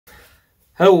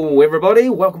Hello everybody,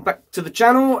 welcome back to the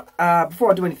channel. Before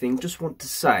I do anything, just want to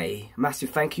say a massive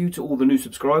thank you to all the new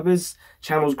subscribers.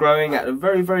 Channel's growing at a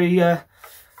very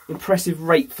impressive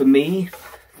rate for me,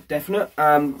 definite.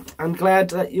 I'm glad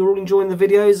that you're all enjoying the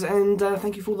videos, and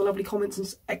thank you for all the lovely comments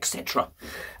and etc.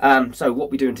 So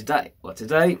what we're doing today? Well,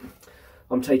 today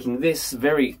I'm taking this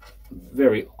very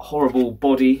horrible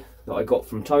body that I got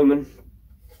from Toman,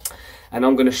 and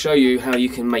I'm going to show you how you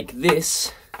can make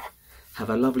this have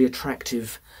a lovely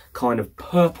attractive kind of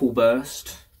purple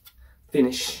burst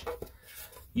finish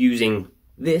using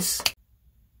this.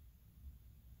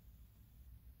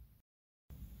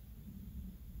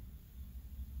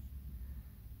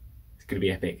 It's going to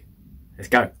be epic. Let's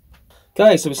go.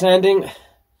 Okay, so we're sanding,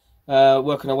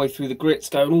 working our way through the grits,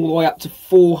 going all the way up to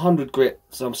 400 grit.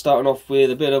 So I'm starting off with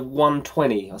a bit of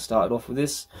 120. I started off with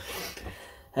this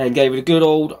and gave it a good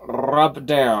old rub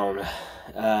down.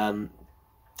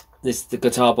 The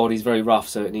guitar body is very rough,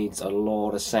 so it needs a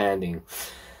lot of sanding.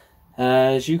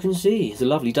 As you can see, it's a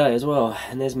lovely day as well,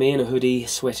 and there's me in a hoodie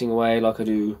sweating away like I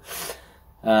do.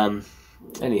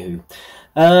 Anywho,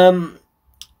 and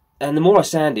the more I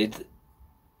sanded,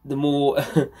 the more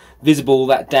visible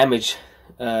that damage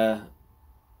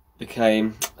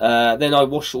became. Then I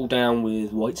washed it all down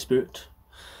with white spirit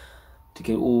to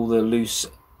get all the loose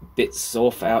bits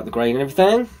off, out the grain and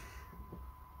everything,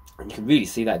 and you can really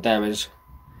see that damage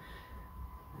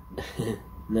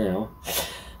now.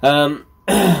 I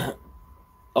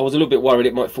was a little bit worried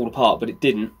it might fall apart, but it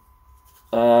didn't,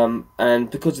 and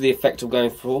because of the effect I'm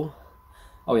going for,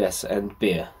 oh yes, and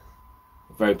beer,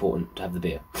 very important to have the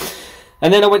beer.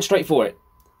 And then I went straight for it,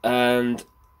 and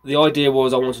the idea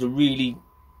was I wanted to really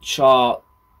char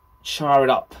it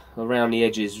up around the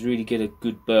edges, really get a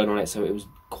good burn on it so it was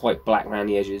quite black around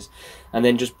the edges, and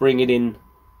then just bring it in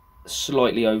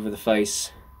slightly over the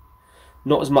face.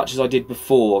 Not as much as I did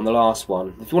before on the last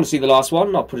one. If you want to see the last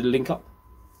one, I'll put a link up.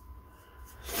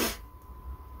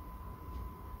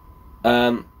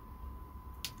 And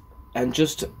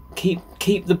just keep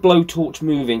the blowtorch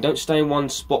moving. Don't stay in one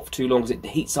spot for too long because it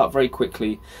heats up very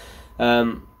quickly.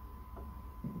 The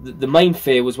main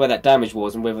fear was where that damage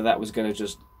was and whether that was going to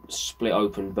just split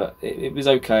open, but it was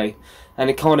okay.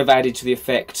 And it kind of added to the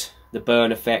effect, the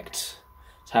burn effect,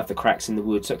 to have the cracks in the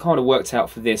wood. So it kind of worked out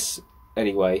for this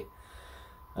anyway.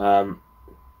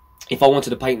 If I wanted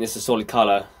to paint this a solid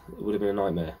colour, it would have been a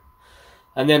nightmare.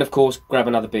 And then of course grab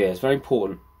another beer. It's very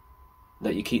important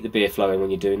that you keep the beer flowing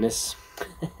when you're doing this.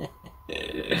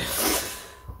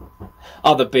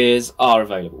 Other beers are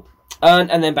available. And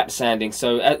then back to sanding.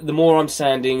 So the more I'm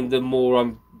sanding, the more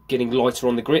I'm getting lighter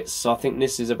on the grits. So I think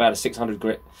this is about a 600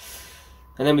 grit.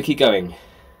 And then we keep going.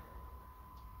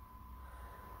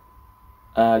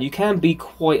 You can be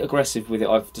quite aggressive with it,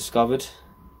 I've discovered.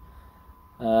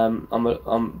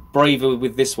 I'm braver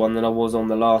with this one than I was on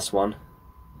the last one,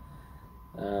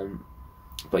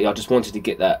 but yeah, I just wanted to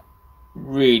get that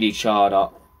really charred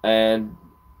up, and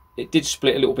it did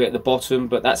split a little bit at the bottom,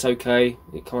 but that's okay,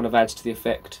 it kind of adds to the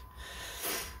effect.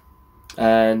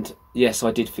 And yes, I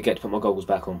did forget to put my goggles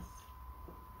back on.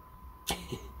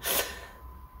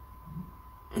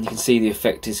 And you can see the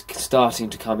effect is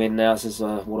starting to come in now. This is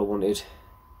what I wanted,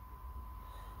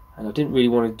 and I didn't really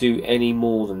want to do any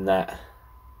more than that.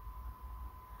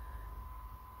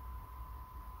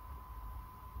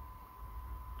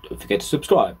 Don't forget to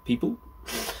subscribe, people.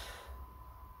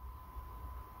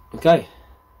 Okay,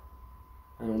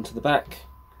 and on to the back.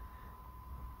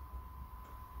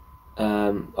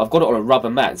 I've got it on a rubber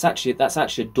mat. That's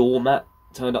actually a door mat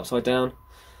turned upside down.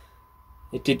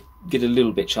 It did get a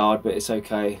little bit charred, but it's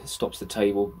okay. It stops the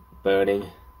table burning.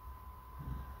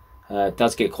 It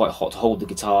does get quite hot to hold the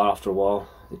guitar after a while.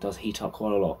 It does heat up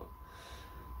quite a lot.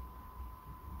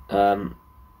 And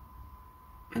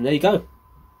there you go.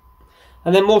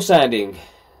 And then more sanding.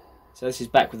 So this is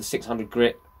back with the 600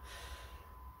 grit,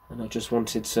 and I just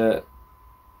wanted to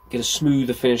get as smooth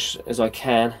a finish as I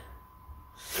can.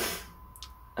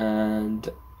 And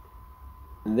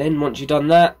then once you've done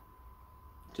that,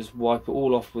 just wipe it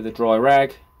all off with a dry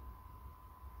rag,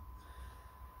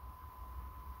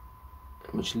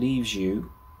 which leaves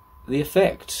you the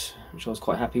effect, which I was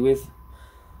quite happy with.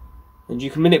 And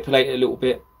you can manipulate it a little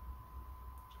bit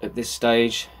at this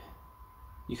stage.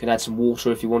 You can add some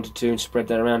water if you wanted to and spread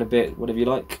that around a bit, whatever you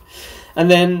like. And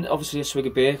then obviously a swig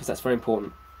of beer, because that's very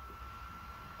important.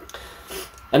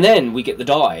 And then we get the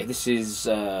dye. This is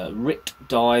Rit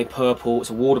dye, purple. It's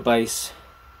a water base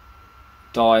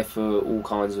dye for all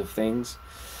kinds of things.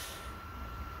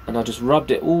 And I just rubbed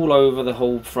it all over the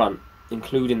whole front,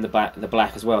 including the black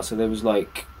as well. So there was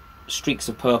like streaks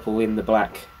of purple in the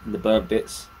black, in the burnt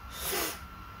bits.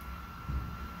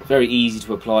 Very easy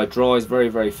to apply, dries very,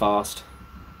 very fast.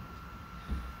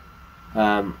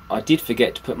 I did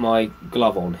forget to put my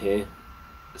glove on here,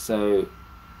 so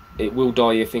it will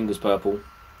dye your fingers purple,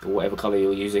 or whatever colour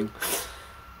you're using.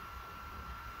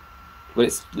 But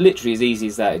it's literally as easy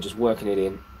as that, just working it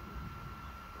in,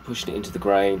 pushing it into the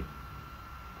grain.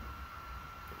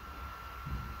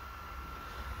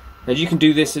 And you can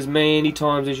do this as many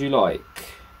times as you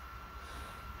like.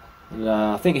 And,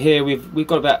 I think here we've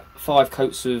got about 5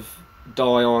 coats of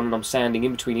dye on, and I'm sanding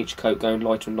in between each coat, going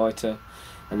lighter and lighter,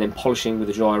 and then polishing with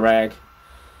a dry rag,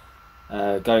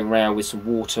 going around with some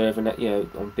water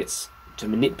on bits to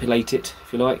manipulate it,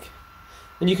 if you like.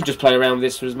 And you can just play around with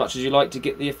this for as much as you like to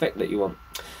get the effect that you want.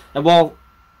 And while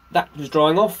that was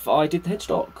drying off, I did the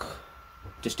headstock.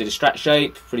 Just did a strat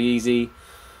shape, pretty easy.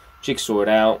 Jigsaw it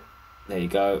out. There you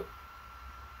go.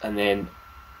 And then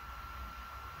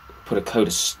put a coat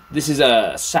of... This is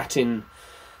a satin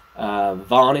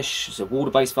varnish. It's a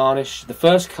water-based varnish. The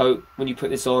first coat, when you put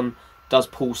this on, does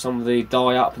pull some of the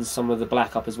dye up and some of the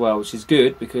black up as well, which is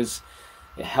good because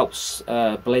it helps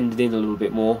blend it in a little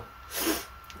bit more.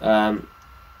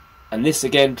 And this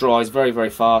again dries very, very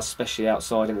fast, especially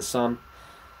outside in the sun.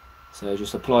 So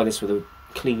just apply this with a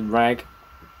clean rag.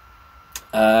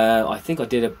 I think I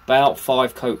did about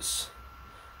 5 coats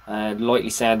and lightly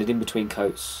sanded in between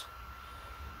coats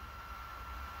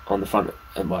on the front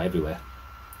and well, everywhere.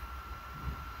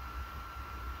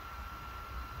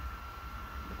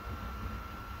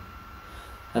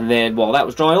 And then while that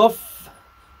was drying off,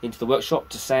 into the workshop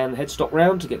to sand the headstock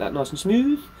round to get that nice and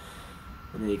smooth.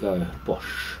 And there you go,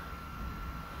 bosh.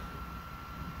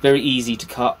 Very easy to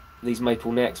cut these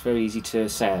maple necks, very easy to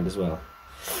sand as well.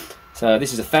 So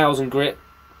this is 1000 grit.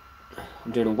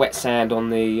 I'm doing a wet sand on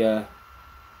the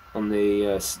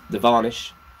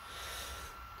varnish,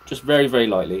 just very, very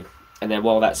lightly. And then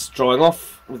while that's drying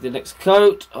off with the next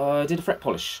coat, I did a fret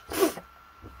polish.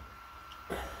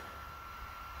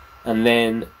 And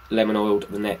then lemon oiled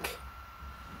the neck.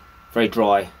 Very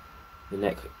dry the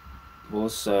neck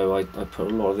was, so I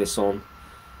put a lot of this on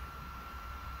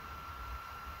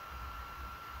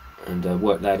and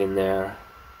work that in there,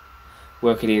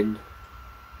 work it in,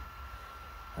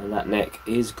 and that neck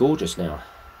is gorgeous now.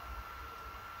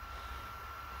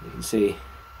 You can see,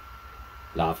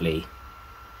 lovely.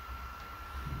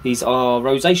 These are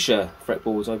rosacea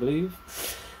fretboards, I believe.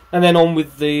 And then on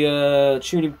with the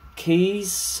tuning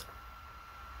keys.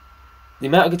 The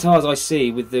amount of guitars I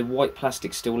see with the white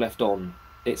plastic still left on,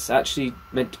 it's actually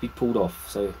meant to be pulled off,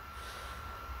 so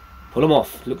pull them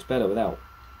off. It looks better without.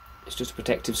 It's just a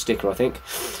protective sticker, I think.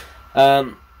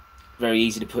 Very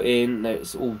easy to put in.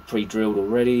 It's all pre-drilled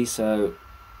already, so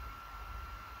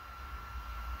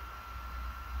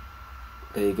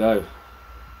there you go.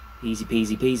 Easy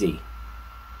peasy peasy.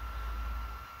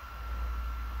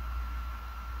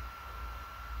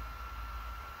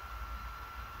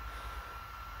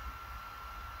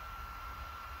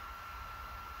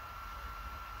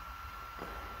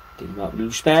 Did him up,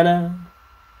 little spanner.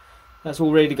 That's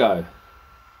all ready to go.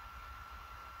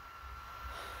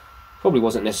 Probably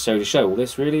wasn't necessary to show all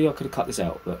this, really. I could have cut this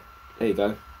out, but there you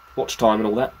go. Watch time and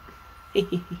all that.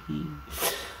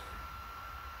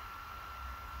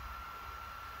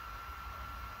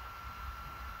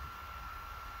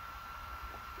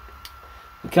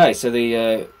 Okay, so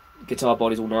the guitar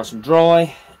body's all nice and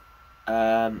dry.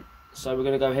 So we're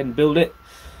going to go ahead and build it.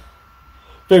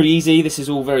 Very easy. This is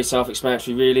all very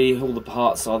self-explanatory, really. All the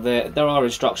parts are there. There are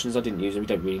instructions. I didn't use them. You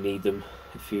don't really need them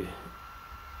if you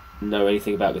know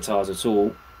anything about guitars at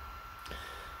all.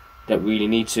 Don't really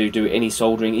need to do any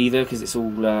soldering either because it's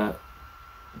all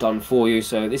done for you.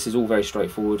 So this is all very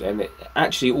straightforward, and it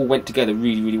actually all went together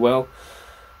really, really well.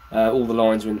 All the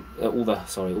lines are in, all the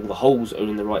holes are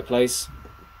in the right place,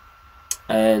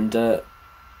 and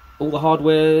all the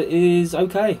hardware is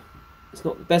okay. It's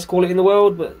not the best quality in the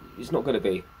world, but it's not going to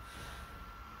be.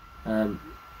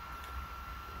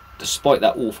 Despite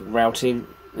that awful routing,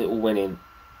 it all went in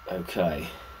okay.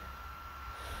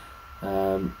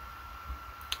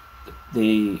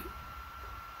 The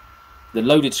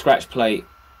loaded scratch plate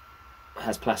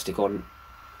has plastic on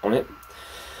it.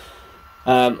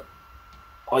 I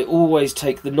always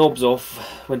take the knobs off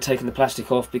when taking the plastic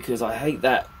off because I hate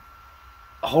that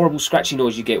horrible scratchy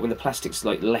noise you get when the plastic's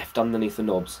like left underneath the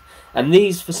knobs. And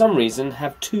these, for some reason,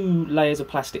 have 2 layers of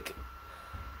plastic.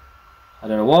 I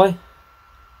don't know why,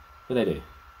 but they do.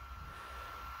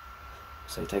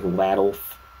 So take all that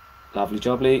off, lovely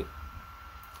jubbly.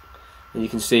 And you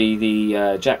can see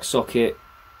the jack socket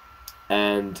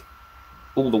and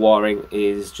all the wiring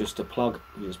is just a plug.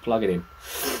 You just plug it in.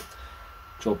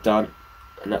 Job done.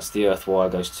 And that's the earth wire,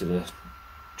 goes to the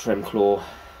trem claw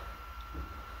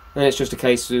And it's just a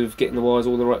case of getting the wires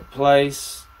all in the right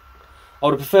place. I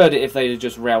would have preferred it if they had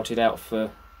just routed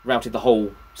the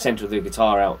whole centre of the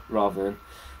guitar out rather than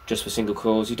just for single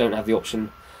coils. You don't have the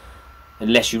option,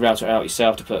 unless you route it out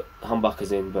yourself, to put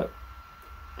humbuckers in, but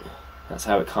that's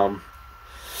how it come.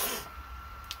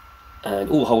 And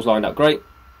all the holes lined up great,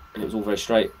 and it was all very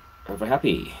straight. I'm very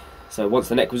happy. So once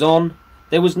the neck was on,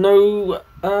 there was no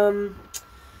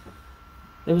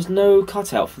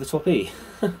cutout for the top E.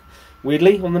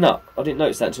 Weirdly, on the nut. I didn't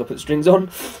notice that until I put the strings on,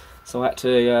 so I had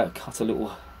to cut a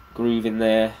little groove in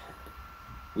there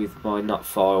with my nut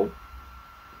file.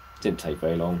 Didn't take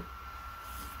very long,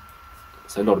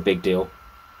 so not a big deal,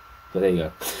 but there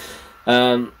you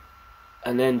go.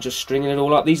 And then just stringing it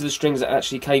all up. These are the strings that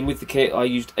actually came with the kit. I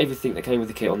used everything that came with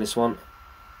the kit on this one,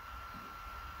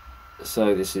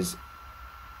 so this is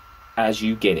as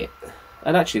you get it.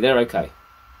 And actually they're okay.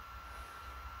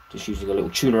 Just using a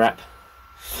little tuner app,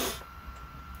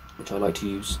 which I like to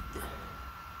use.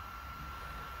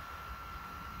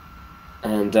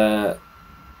 And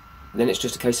then it's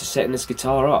just a case of setting this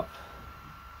guitar up.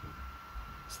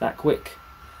 It's that quick.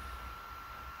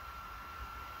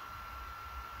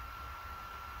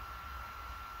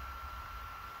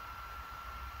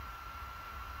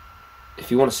 If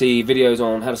you want to see videos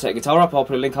on how to set a guitar up, I'll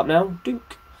put a link up now.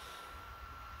 Dunk.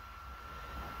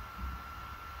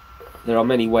 There are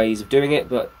many ways of doing it,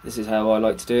 but this is how I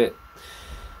like to do it.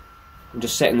 I'm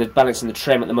just balancing the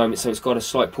trem at the moment, so it's got a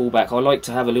slight pullback. I like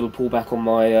to have a little pullback on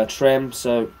my trem,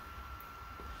 so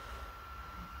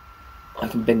I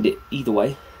can bend it either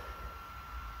way.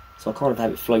 So I kind of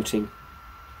have it floating.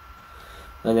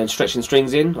 And then stretching the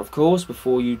strings in, of course,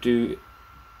 before you do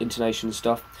intonation and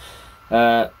stuff.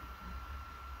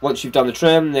 Once you've done the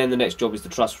trem, then the next job is the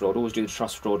truss rod. Always do the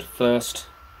truss rod first.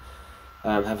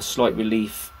 Have a slight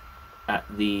relief at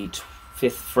the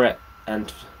 5th fret,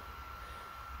 and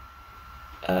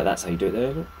that's how you do it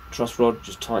there. Truss rod,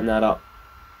 just tighten that up.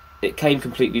 It came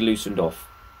completely loosened off.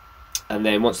 And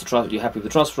then once you're happy with the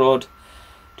truss rod,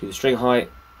 do the string height,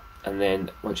 and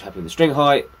then once you're happy with the string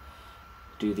height,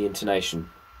 do the intonation.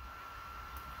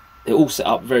 It all set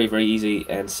up very, very easy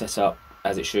and set up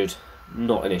as it should.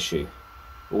 Not an issue.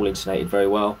 All intonated very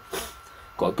well.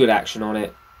 Got a good action on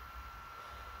it.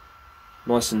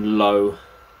 Nice and low.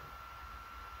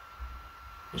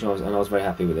 And I was very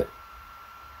happy with it.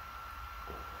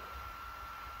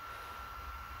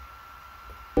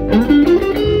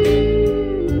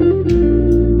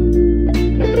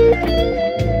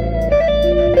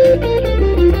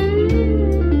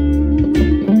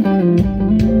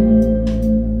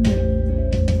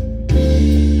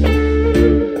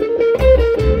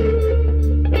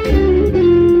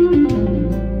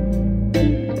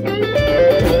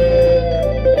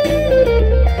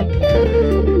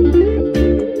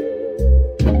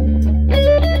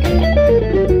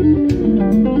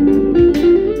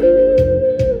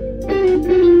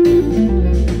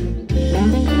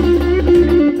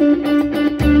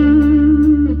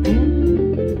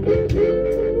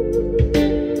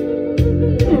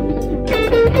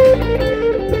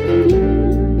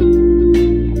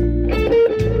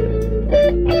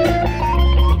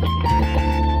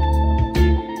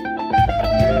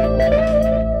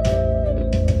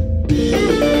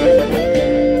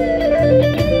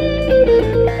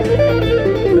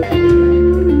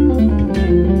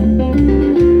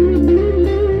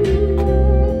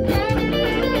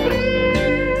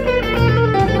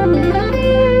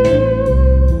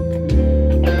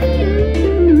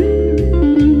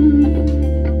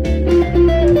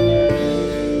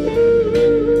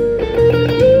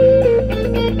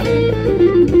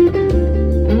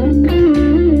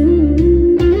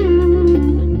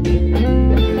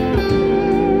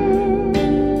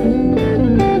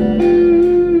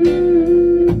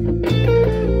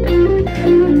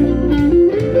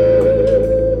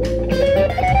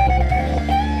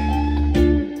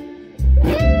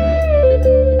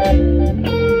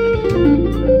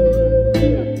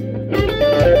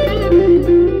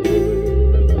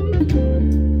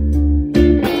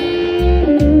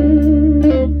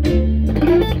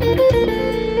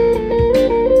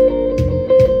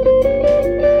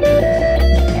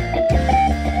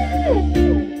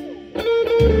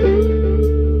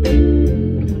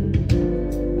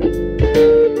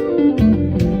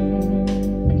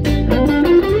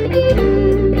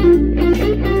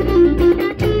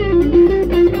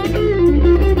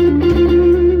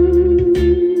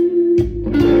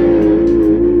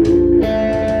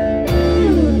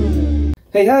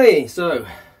 Hey, so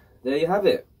there you have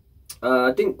it.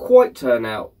 Didn't quite turn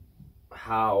out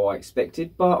how I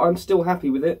expected, but I'm still happy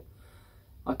with it.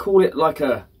 I call it like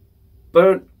a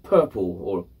burnt purple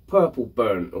or purple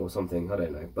burnt or something, I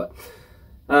don't know. But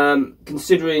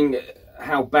considering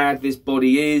how bad this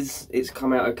body is, it's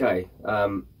come out okay.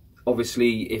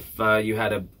 Obviously, if you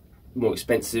had a more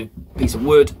expensive piece of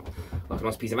wood, like a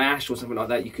nice piece of ash or something like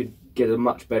that, you could get a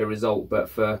much better result. But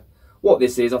for what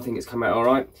this is, I think it's come out all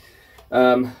right.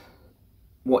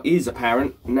 What is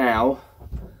apparent now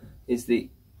is the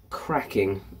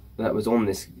cracking that was on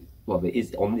this, well, it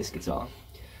is on this guitar.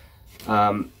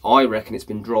 I reckon it's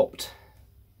been dropped.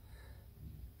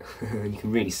 You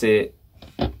can really see it.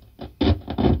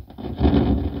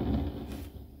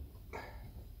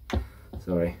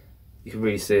 Sorry, you can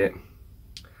really see it.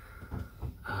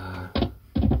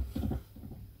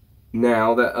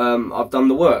 Now that I've done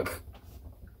the work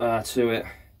to it,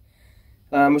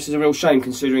 which is a real shame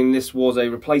considering this was a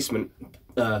replacement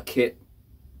kit,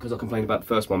 because I complained about the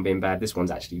first one being bad. This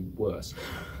one's actually worse.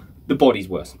 The body's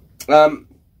worse.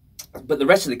 But the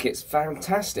rest of the kit's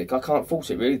fantastic. I can't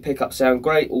fault it really. The pickups sound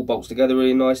great, all bolts together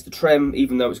really nice. The trem,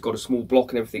 even though it's got a small block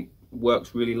and everything,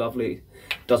 works really lovely.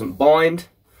 Doesn't bind.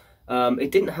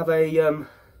 It didn't have a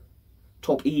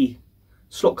top E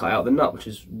slot cut out of the nut, which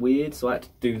is weird, so I had to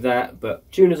do that,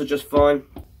 but tuners are just fine.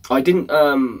 I didn't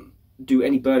do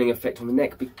any burning effect on the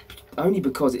neck, only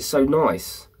because it's so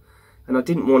nice, and I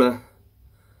didn't want to,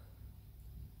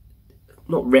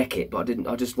 not wreck it, but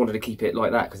I just wanted to keep it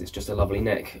like that because it's just a lovely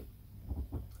neck.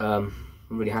 I'm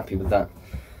really happy with that.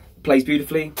 It plays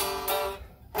beautifully.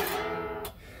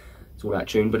 It's all out of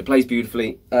tune, but it plays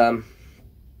beautifully.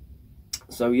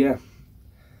 So yeah,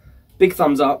 big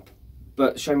thumbs up,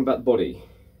 but shame about the body.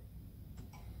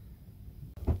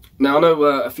 Now I know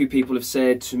a few people have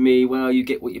said to me, well, you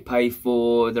get what you pay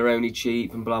for, they're only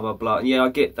cheap and blah blah blah, and yeah, I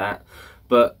get that,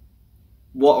 but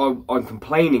what I'm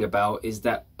complaining about is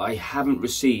that I haven't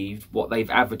received what they've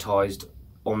advertised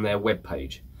on their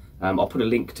webpage. I'll put a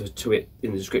link to it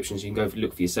in the description so you can go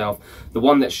look for yourself. The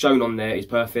one that's shown on there is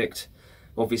perfect,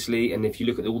 obviously, and if you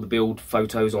look at all the build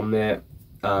photos on there,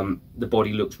 the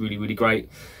body looks really, really great,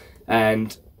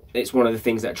 and it's one of the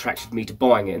things that attracted me to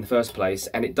buying it in the first place.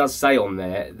 And it does say on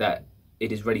there that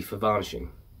it is ready for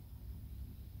varnishing.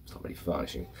 It's not ready for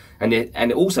varnishing, and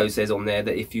it also says on there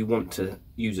that if you want to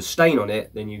use a stain on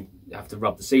it, then you have to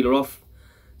rub the sealer off.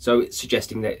 So it's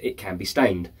suggesting that it can be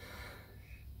stained.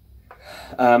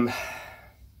 I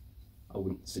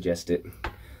wouldn't suggest it.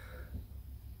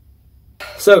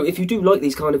 So if you do like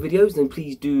these kind of videos, then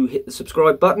please do hit the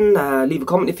subscribe button, leave a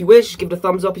comment if you wish, give it a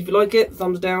thumbs up if you like it,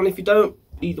 thumbs down if you don't.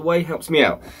 Either way helps me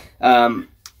out.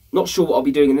 Not sure what I'll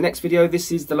be doing in the next video.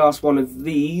 This is the last one of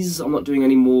these. I'm not doing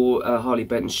any more Harley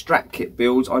Benton Strat Kit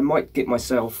builds. I might get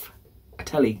myself a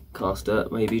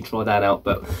Telecaster, maybe try that out,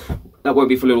 but that won't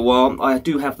be for a little while. I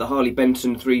do have the Harley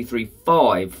Benton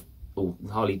 335, or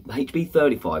Harley HB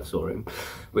 35, sorry,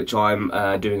 which I'm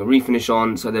doing a refinish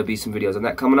on, so there'll be some videos on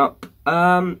that coming up.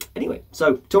 Anyway,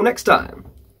 so till next time,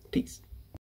 peace.